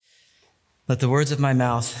Let the words of my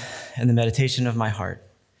mouth and the meditation of my heart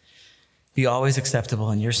be always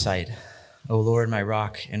acceptable in your sight, O Lord, my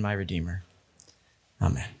rock and my redeemer.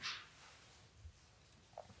 Amen.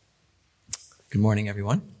 Good morning,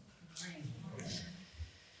 everyone.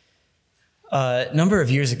 A number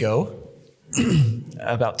of years ago,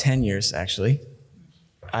 about 10 years actually,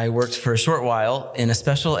 I worked for a short while in a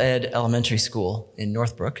special ed elementary school in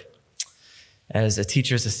Northbrook as a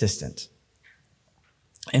teacher's assistant.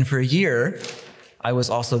 And for a year, I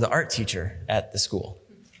was also the art teacher at the school.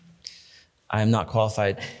 I am not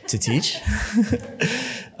qualified to teach.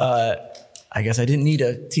 I guess I didn't need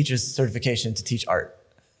a teacher's certification to teach art.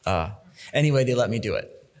 Anyway, they let me do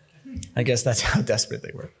it. I guess that's how desperate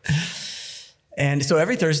they were. And so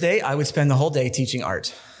every Thursday, I would spend the whole day teaching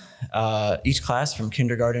art. Each class from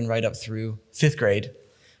kindergarten right up through 5th grade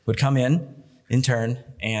would come in turn,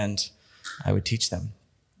 and I would teach them.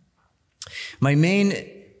 My main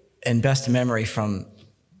and best memory from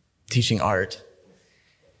teaching art,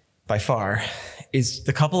 by far, is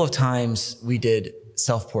the couple of times we did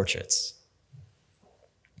self-portraits.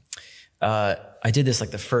 I did this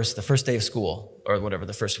like the first day of school, or whatever,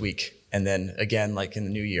 the first week, and then again like in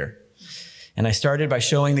the new year. And I started by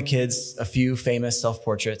showing the kids a few famous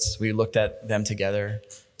self-portraits. We looked at them together,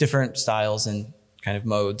 different styles and kind of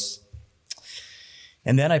modes.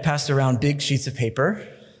 And then I passed around big sheets of paper.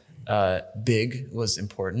 Big was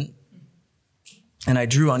important. And I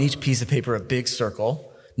drew on each piece of paper a big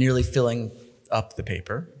circle, nearly filling up the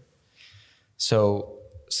paper. So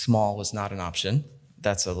small was not an option.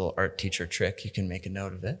 That's a little art teacher trick. You can make a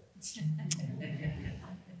note of it.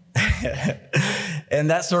 And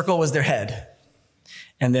that circle was their head.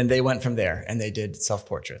 And then they went from there and they did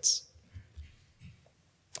self-portraits.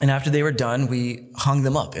 And after they were done, we hung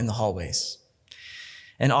them up in the hallways.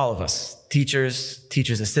 And all of us, teachers,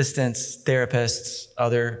 teachers' assistants, therapists,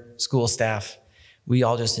 other school staff, we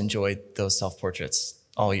all just enjoyed those self-portraits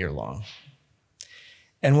all year long.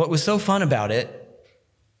 And what was so fun about it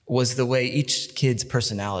was the way each kid's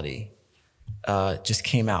personality just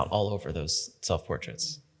came out all over those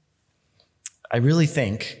self-portraits. I really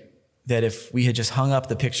think that if we had just hung up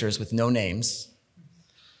the pictures with no names,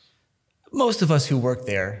 most of us who worked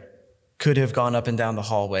there could have gone up and down the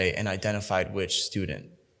hallway and identified which student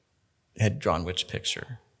had drawn which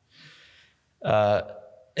picture.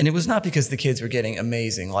 And it was not because the kids were getting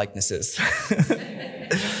amazing likenesses.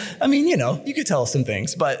 I mean, you could tell some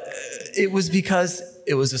things, but it was because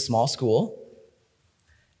it was a small school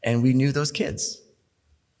and we knew those kids.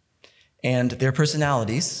 And their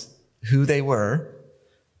personalities, who they were,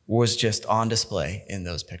 was just on display in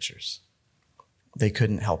those pictures. They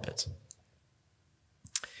couldn't help it.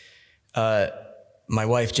 My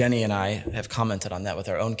wife, Jenny, and I have commented on that with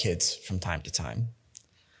our own kids from time to time.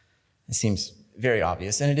 It seems very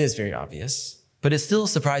obvious, and it is very obvious, but it's still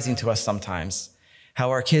surprising to us sometimes how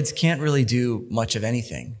our kids can't really do much of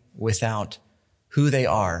anything without who they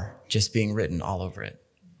are just being written all over it.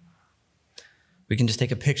 We can just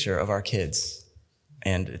take a picture of our kids,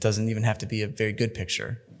 and it doesn't even have to be a very good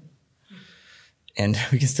picture. And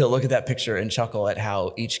we can still look at that picture and chuckle at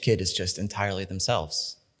how each kid is just entirely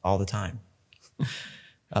themselves all the time.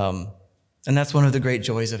 And that's one of the great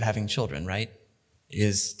joys of having children, right?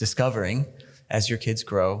 Is discovering, as your kids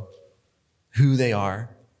grow, who they are,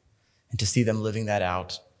 and to see them living that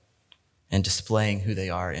out and displaying who they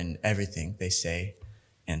are in everything they say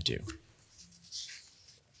and do.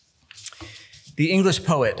 The English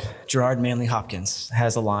poet Gerard Manley Hopkins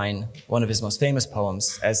has a line, one of his most famous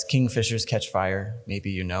poems, As Kingfishers Catch Fire, maybe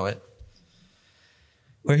you know it,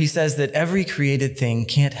 where he says that every created thing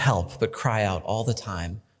can't help but cry out all the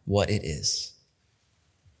time what it is.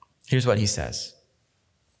 Here's what he says.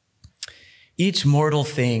 Each mortal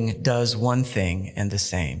thing does one thing and the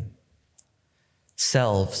same.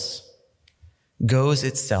 Selves, goes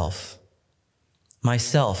itself.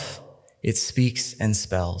 Myself, it speaks and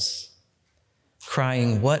spells.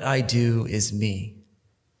 Crying, what I do is me.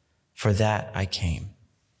 For that I came.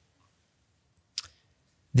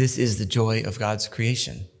 This is the joy of God's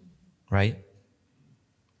creation, right?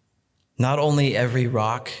 Not only every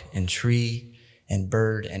rock and tree and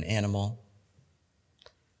bird and animal,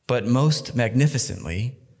 but most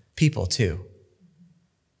magnificently, people too.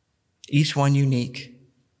 Each one unique,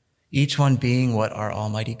 each one being what our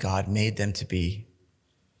Almighty God made them to be.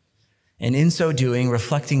 And in so doing,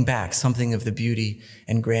 reflecting back something of the beauty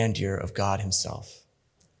and grandeur of God himself.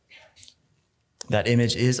 That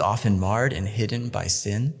image is often marred and hidden by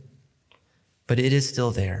sin, but it is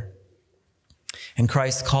still there. And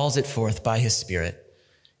Christ calls it forth by his Spirit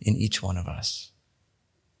in each one of us.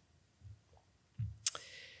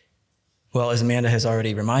 Well, as Amanda has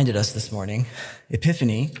already reminded us this morning,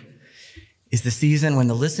 Epiphany is the season when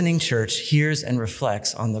the listening church hears and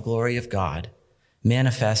reflects on the glory of God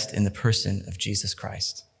manifest in the person of Jesus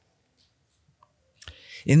Christ.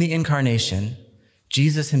 In the incarnation,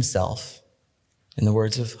 Jesus himself, in the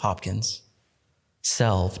words of Hopkins,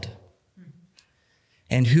 selved.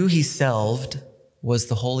 And who he selved was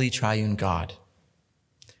the holy triune God,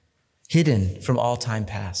 hidden from all time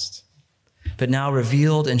past, but now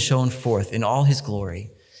revealed and shown forth in all his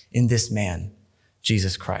glory in this man,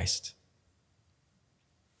 Jesus Christ.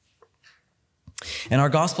 And our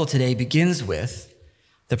gospel today begins with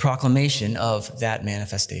the proclamation of that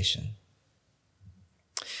manifestation.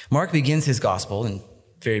 Mark begins his gospel in the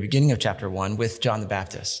very beginning of chapter 1 with John the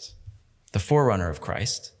Baptist, the forerunner of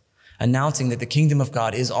Christ, announcing that the kingdom of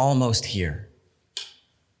God is almost here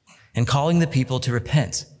and calling the people to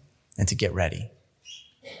repent and to get ready.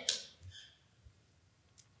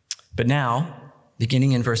 But now,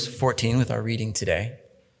 beginning in verse 14 with our reading today,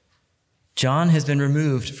 John has been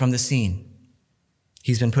removed from the scene.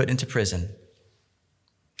 He's been put into prison.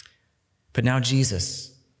 But now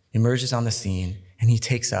Jesus emerges on the scene and he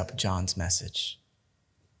takes up John's message.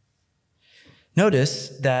 Notice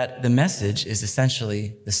that the message is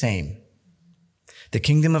essentially the same. The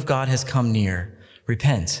kingdom of God has come near.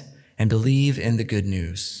 Repent and believe in the good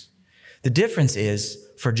news. The difference is,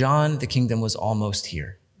 for John, the kingdom was almost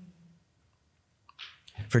here.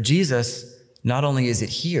 For Jesus, not only is it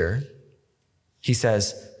here, he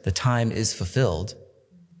says, the time is fulfilled,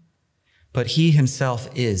 but he himself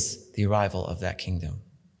is the arrival of that kingdom.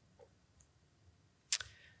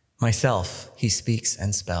 Myself, he speaks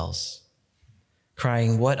and spells,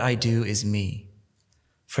 crying, what I do is me,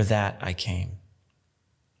 for that I came.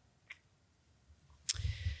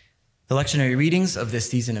 The lectionary readings of this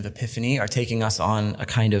season of Epiphany are taking us on a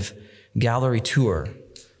kind of gallery tour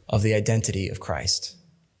of the identity of Christ.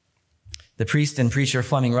 The priest and preacher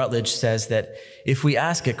Fleming Rutledge says that if we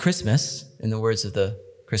ask at Christmas, in the words of the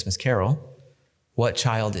Christmas carol, what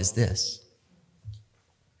child is this?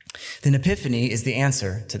 Then Epiphany is the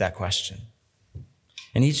answer to that question.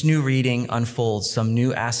 And each new reading unfolds some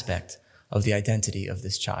new aspect of the identity of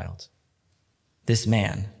this child, this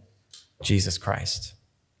man, Jesus Christ.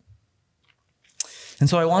 And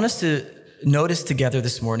so I want us to notice together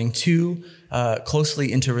this morning two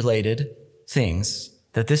closely interrelated things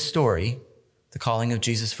that this story, the calling of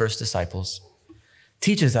Jesus' first disciples,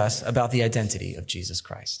 teaches us about the identity of Jesus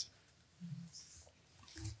Christ.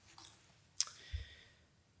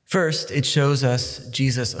 First, it shows us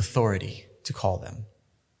Jesus' authority to call them.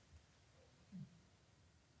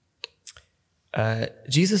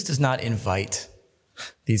 Jesus does not invite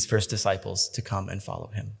these first disciples to come and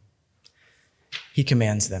follow him. He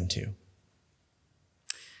commands them to.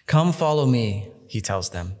 Come follow me, he tells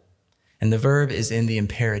them. And the verb is in the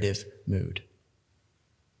imperative mood.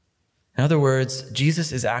 In other words,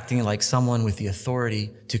 Jesus is acting like someone with the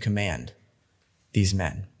authority to command these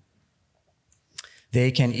men.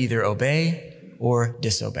 They can either obey or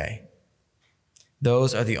disobey.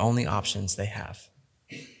 Those are the only options they have.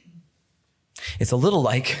 It's a little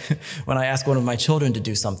like when I ask one of my children to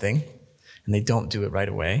do something and they don't do it right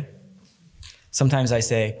away. Sometimes I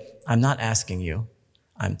say, I'm not asking you,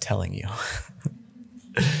 I'm telling you.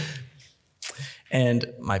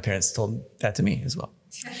 And my parents told that to me as well.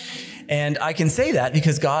 And I can say that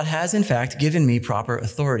because God has, in fact, given me proper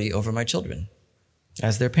authority over my children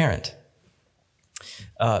as their parent.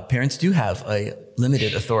 Parents do have a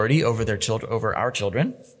limited authority over their children, over our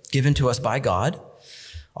children, given to us by God,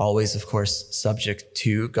 always, of course, subject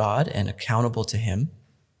to God and accountable to him.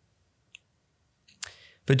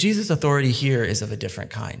 But Jesus' authority here is of a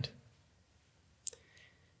different kind.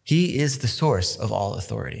 He is the source of all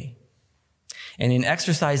authority. And in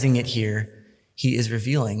exercising it here, he is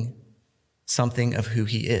revealing something of who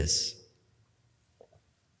he is.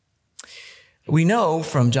 We know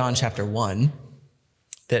from John chapter 1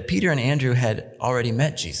 that Peter and Andrew had already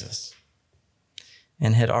met Jesus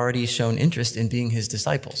and had already shown interest in being his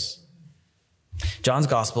disciples. John's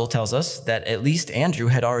gospel tells us that at least Andrew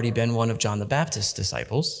had already been one of John the Baptist's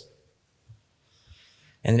disciples,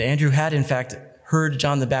 and that Andrew had, in fact, heard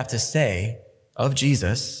John the Baptist say of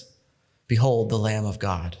Jesus, "Behold, the Lamb of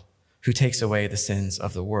God, who takes away the sins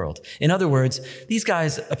of the world." In other words, these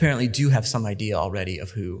guys apparently do have some idea already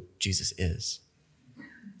of who Jesus is.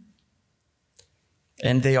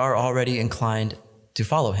 And they are already inclined to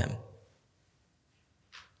follow him.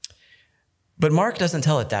 But Mark doesn't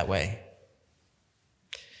tell it that way.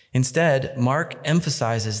 Instead, Mark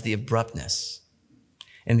emphasizes the abruptness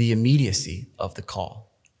and the immediacy of the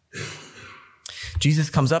call. Jesus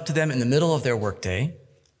comes up to them in the middle of their workday,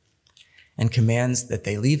 and commands that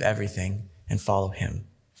they leave everything and follow him.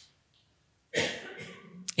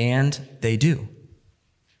 And they do.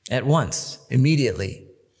 At once, immediately.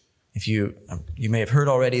 If you may have heard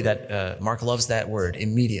already that Mark loves that word,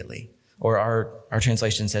 immediately. Or our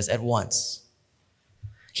translation says at once.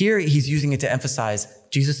 Here, he's using it to emphasize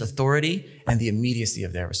Jesus' authority and the immediacy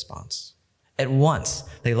of their response. At once,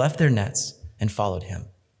 they left their nets and followed him.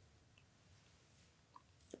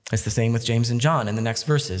 It's the same with James and John in the next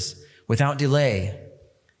verses. Without delay,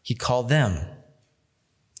 he called them.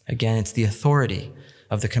 Again, it's the authority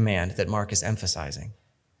of the command that Mark is emphasizing.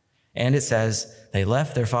 And it says, they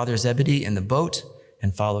left their father Zebedee in the boat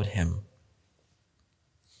and followed him.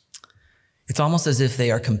 It's almost as if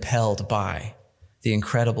they are compelled by the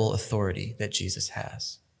incredible authority that Jesus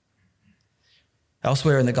has.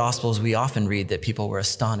 Elsewhere in the Gospels, we often read that people were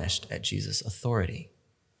astonished at Jesus' authority.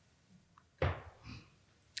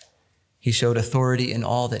 He showed authority in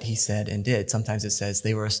all that he said and did. Sometimes it says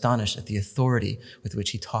they were astonished at the authority with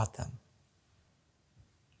which he taught them.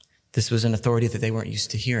 This was an authority that they weren't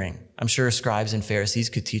used to hearing. I'm sure scribes and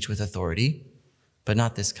Pharisees could teach with authority, but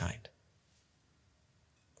not this kind.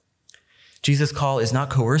 Jesus' call is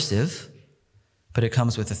not coercive, but it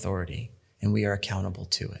comes with authority, and we are accountable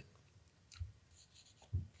to it.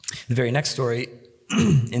 The very next story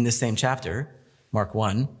in this same chapter, Mark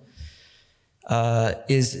 1,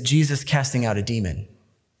 is Jesus casting out a demon,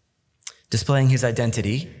 displaying his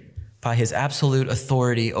identity by his absolute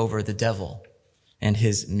authority over the devil and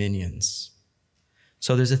his minions.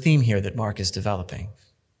 So there's a theme here that Mark is developing.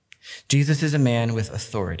 Jesus is a man with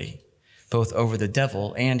authority, both over the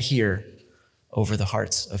devil and here over the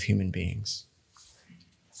hearts of human beings.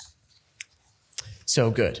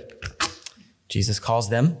 So good. Jesus calls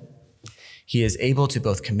them. He is able to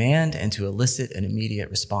both command and to elicit an immediate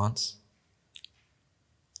response.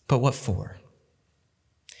 But what for?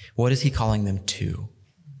 What is he calling them to?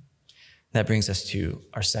 That brings us to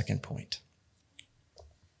our second point.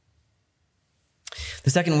 The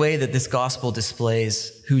second way that this gospel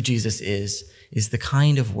displays who Jesus is the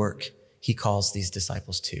kind of work he calls these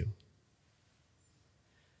disciples to.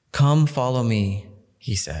 Come, follow me,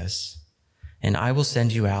 he says, and I will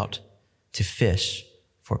send you out to fish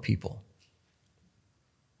for people.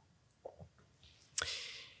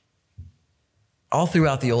 All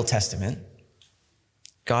throughout the Old Testament,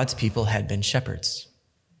 God's people had been shepherds.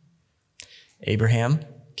 Abraham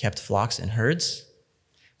kept flocks and herds.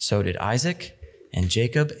 So did Isaac and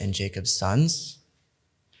Jacob's sons.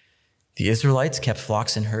 The Israelites kept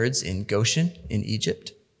flocks and herds in Goshen in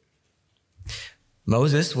Egypt.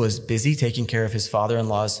 Moses was busy taking care of his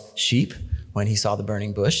father-in-law's sheep when he saw the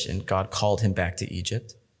burning bush, and God called him back to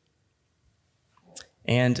Egypt.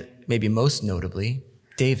 And maybe most notably,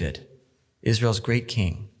 David, Israel's great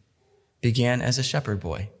king, began as a shepherd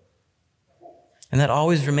boy. And that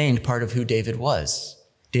always remained part of who David was.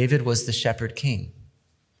 David was the shepherd king.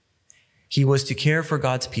 He was to care for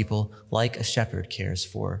God's people like a shepherd cares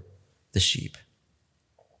for the sheep.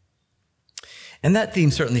 And that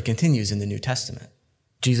theme certainly continues in the New Testament.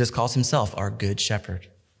 Jesus calls himself our good shepherd.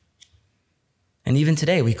 And even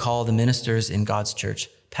today, we call the ministers in God's church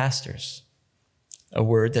pastors, a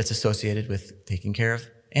word that's associated with taking care of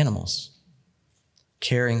animals,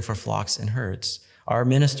 caring for flocks and herds. Our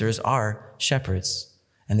ministers are shepherds,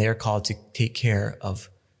 and they are called to take care of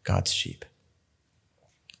God's sheep.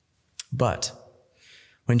 But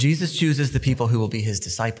when Jesus chooses the people who will be his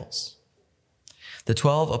disciples, the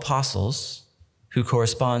 12 apostles who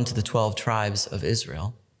correspond to the 12 tribes of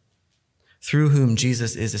Israel, through whom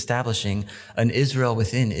Jesus is establishing an Israel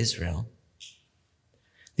within Israel,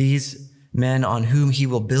 these men on whom he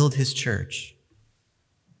will build his church,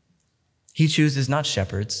 he chooses not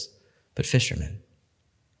shepherds, but fishermen.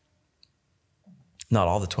 Not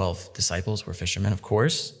all the 12 disciples were fishermen, of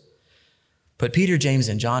course, but Peter, James,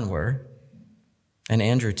 and John were, and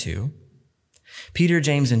Andrew too. Peter,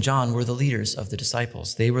 James, and John were the leaders of the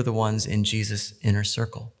disciples. They were the ones in Jesus' inner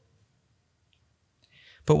circle.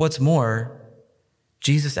 But what's more,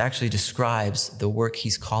 Jesus actually describes the work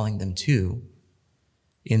he's calling them to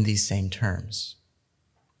in these same terms.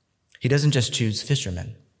 He doesn't just choose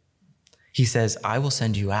fishermen. He says, I will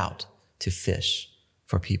send you out to fish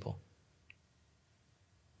for people.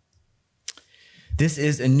 This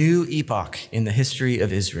is a new epoch in the history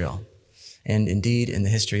of Israel, and indeed in the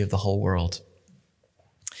history of the whole world.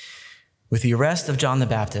 With the arrest of John the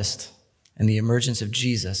Baptist and the emergence of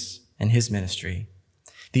Jesus and his ministry,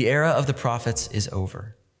 the era of the prophets is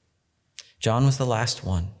over. John was the last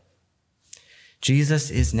one.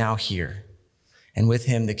 Jesus is now here, and with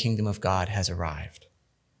him the kingdom of God has arrived.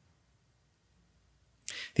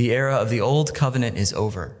 The era of the old covenant is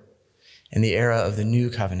over, and the era of the new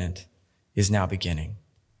covenant is now beginning.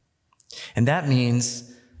 And that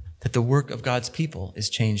means that the work of God's people is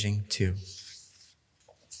changing too.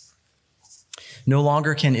 No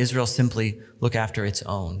longer can Israel simply look after its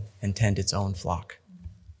own and tend its own flock,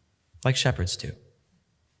 like shepherds do.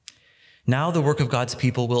 Now the work of God's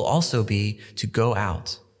people will also be to go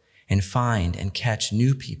out and find and catch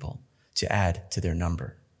new people to add to their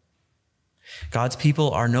number. God's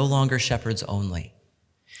people are no longer shepherds only.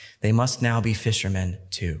 They must now be fishermen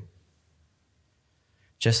too.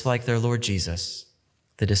 Just like their Lord Jesus,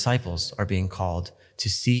 the disciples are being called to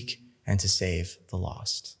seek and to save the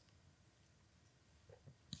lost.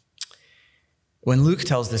 When Luke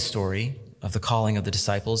tells this story of the calling of the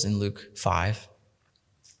disciples in Luke 5,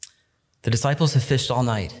 the disciples have fished all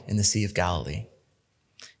night in the Sea of Galilee,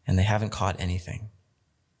 and they haven't caught anything.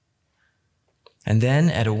 And then,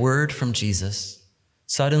 at a word from Jesus,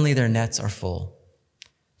 suddenly their nets are full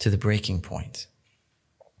to the breaking point.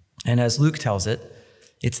 And as Luke tells it,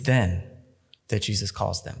 it's then that Jesus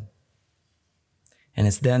calls them. And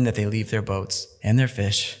it's then that they leave their boats and their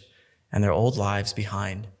fish and their old lives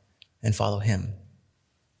behind and follow him.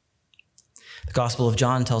 The Gospel of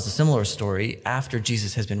John tells a similar story after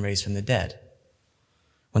Jesus has been raised from the dead,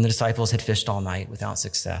 when the disciples had fished all night without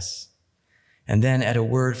success. And then at a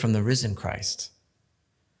word from the risen Christ,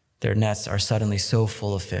 their nets are suddenly so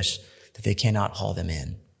full of fish that they cannot haul them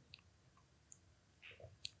in.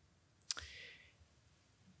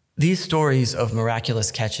 These stories of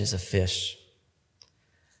miraculous catches of fish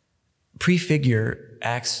prefigure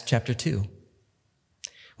Acts chapter 2,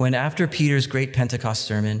 when after Peter's great Pentecost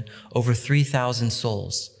sermon, over 3,000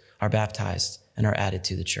 souls are baptized and are added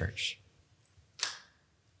to the church.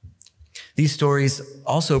 These stories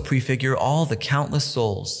also prefigure all the countless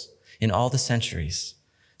souls in all the centuries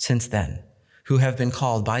since then who have been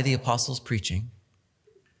called by the apostles' preaching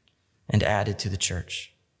and added to the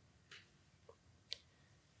church.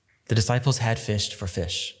 The disciples had fished for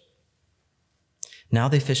fish. Now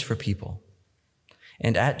they fish for people.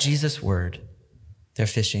 And at Jesus' word, their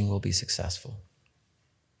fishing will be successful.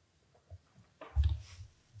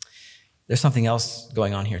 There's something else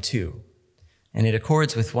going on here too, and it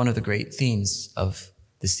accords with one of the great themes of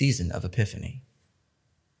the season of Epiphany.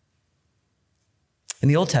 In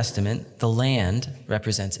the Old Testament, the land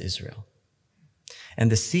represents Israel, and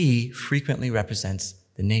the sea frequently represents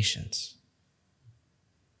the nations.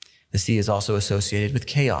 The sea is also associated with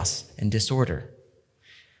chaos and disorder.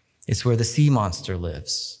 It's where the sea monster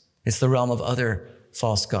lives. It's the realm of other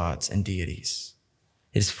false gods and deities.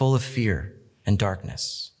 It is full of fear and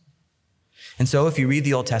darkness. And so if you read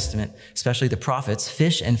the Old Testament, especially the prophets,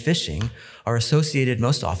 fish and fishing are associated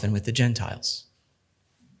most often with the Gentiles.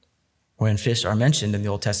 When fish are mentioned in the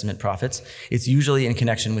Old Testament prophets, it's usually in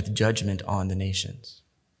connection with judgment on the nations.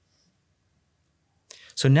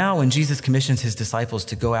 So now when Jesus commissions his disciples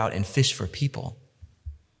to go out and fish for people,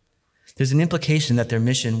 there's an implication that their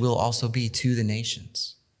mission will also be to the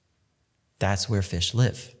nations. That's where fish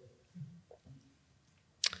live.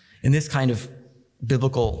 In this kind of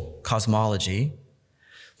biblical cosmology,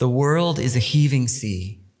 the world is a heaving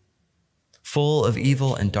sea, full of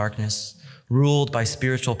evil and darkness, ruled by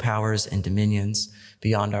spiritual powers and dominions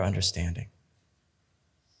beyond our understanding.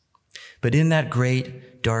 But in that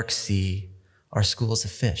great dark sea are schools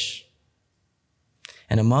of fish.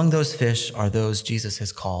 And among those fish are those Jesus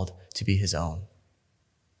has called to be his own.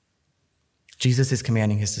 Jesus is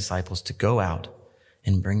commanding his disciples to go out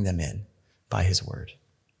and bring them in by his word.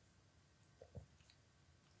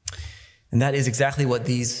 And that is exactly what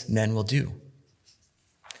these men will do.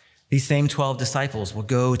 These same 12 disciples will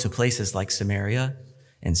go to places like Samaria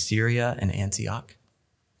and Syria and Antioch.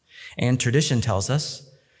 And tradition tells us,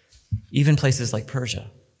 even places like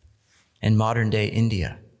Persia and modern-day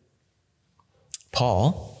India.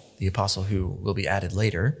 Paul, the apostle who will be added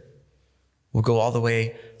later, will go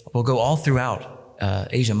all throughout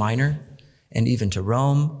Asia Minor and even to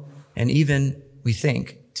Rome and even, we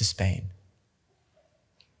think, to Spain.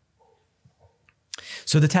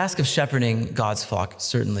 So the task of shepherding God's flock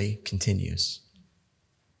certainly continues.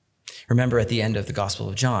 Remember at the end of the Gospel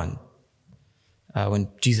of John, when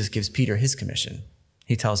Jesus gives Peter his commission,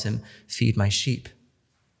 he tells him, "Feed my sheep,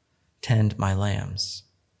 tend my lambs."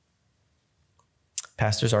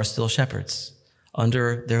 Pastors are still shepherds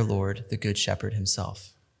under their Lord, the Good Shepherd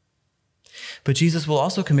himself. But Jesus will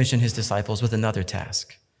also commission his disciples with another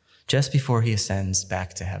task just before he ascends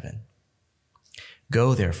back to heaven.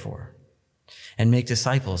 Go, therefore, and make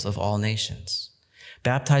disciples of all nations,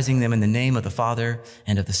 baptizing them in the name of the Father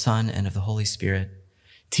and of the Son and of the Holy Spirit,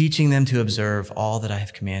 teaching them to observe all that I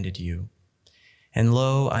have commanded you. And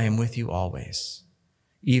lo, I am with you always,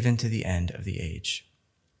 even to the end of the age.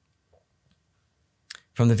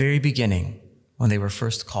 From the very beginning, when they were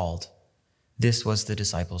first called, this was the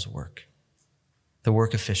disciples' work, the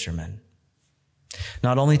work of fishermen.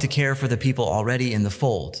 Not only to care for the people already in the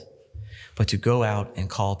fold, but to go out and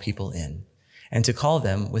call people in, and to call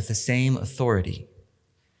them with the same authority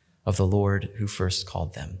of the Lord who first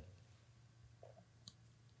called them.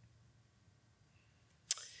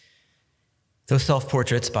 Those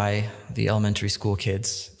self-portraits by the elementary school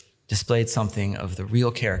kids displayed something of the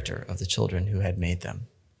real character of the children who had made them.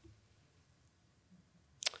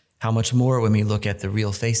 How much more when we look at the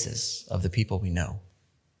real faces of the people we know?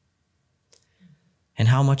 And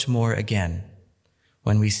how much more again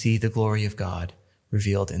when we see the glory of God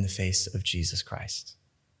revealed in the face of Jesus Christ?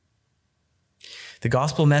 The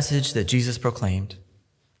gospel message that Jesus proclaimed,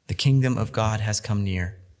 the kingdom of God has come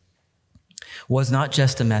near, was not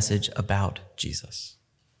just a message about Jesus.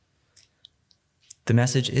 The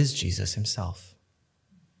message is Jesus himself.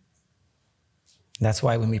 That's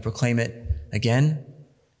why when we proclaim it again,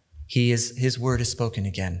 his word is spoken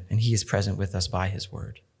again, and he is present with us by his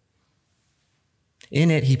word. In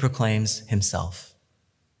it, he proclaims himself.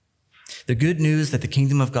 The good news that the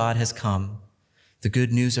kingdom of God has come, the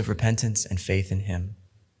good news of repentance and faith in him.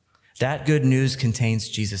 That good news contains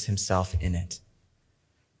Jesus himself in it.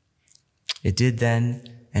 It did then,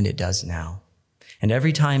 and it does now. And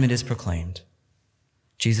every time it is proclaimed,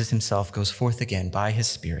 Jesus himself goes forth again by his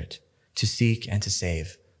Spirit to seek and to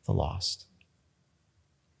save the lost.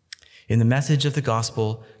 In the message of the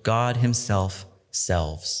gospel, God himself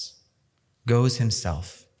selves, goes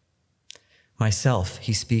himself. Myself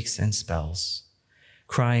he speaks and spells,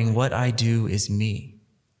 crying, what I do is me.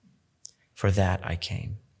 For that I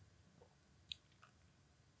came.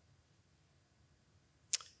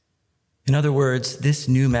 In other words, this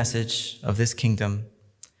new message of this kingdom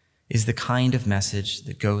is the kind of message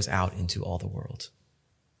that goes out into all the world,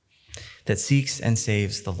 that seeks and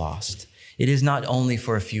saves the lost. It is not only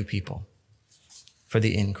for a few people, for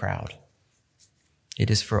the in crowd. It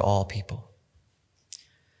is for all people.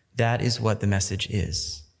 That is what the message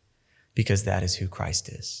is, because that is who Christ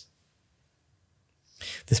is.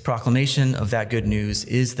 This proclamation of that good news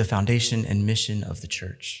is the foundation and mission of the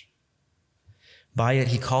church. By it,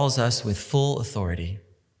 he calls us with full authority,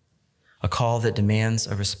 a call that demands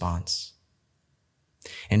a response.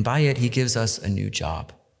 And by it, he gives us a new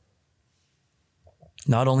job,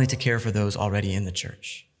 not only to care for those already in the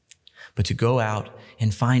church, but to go out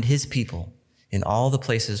and find his people in all the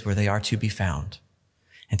places where they are to be found,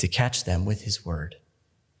 and to catch them with his word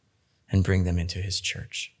and bring them into his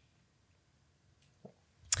church.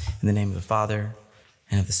 In the name of the Father,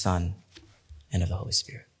 and of the Son, and of the Holy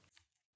Spirit.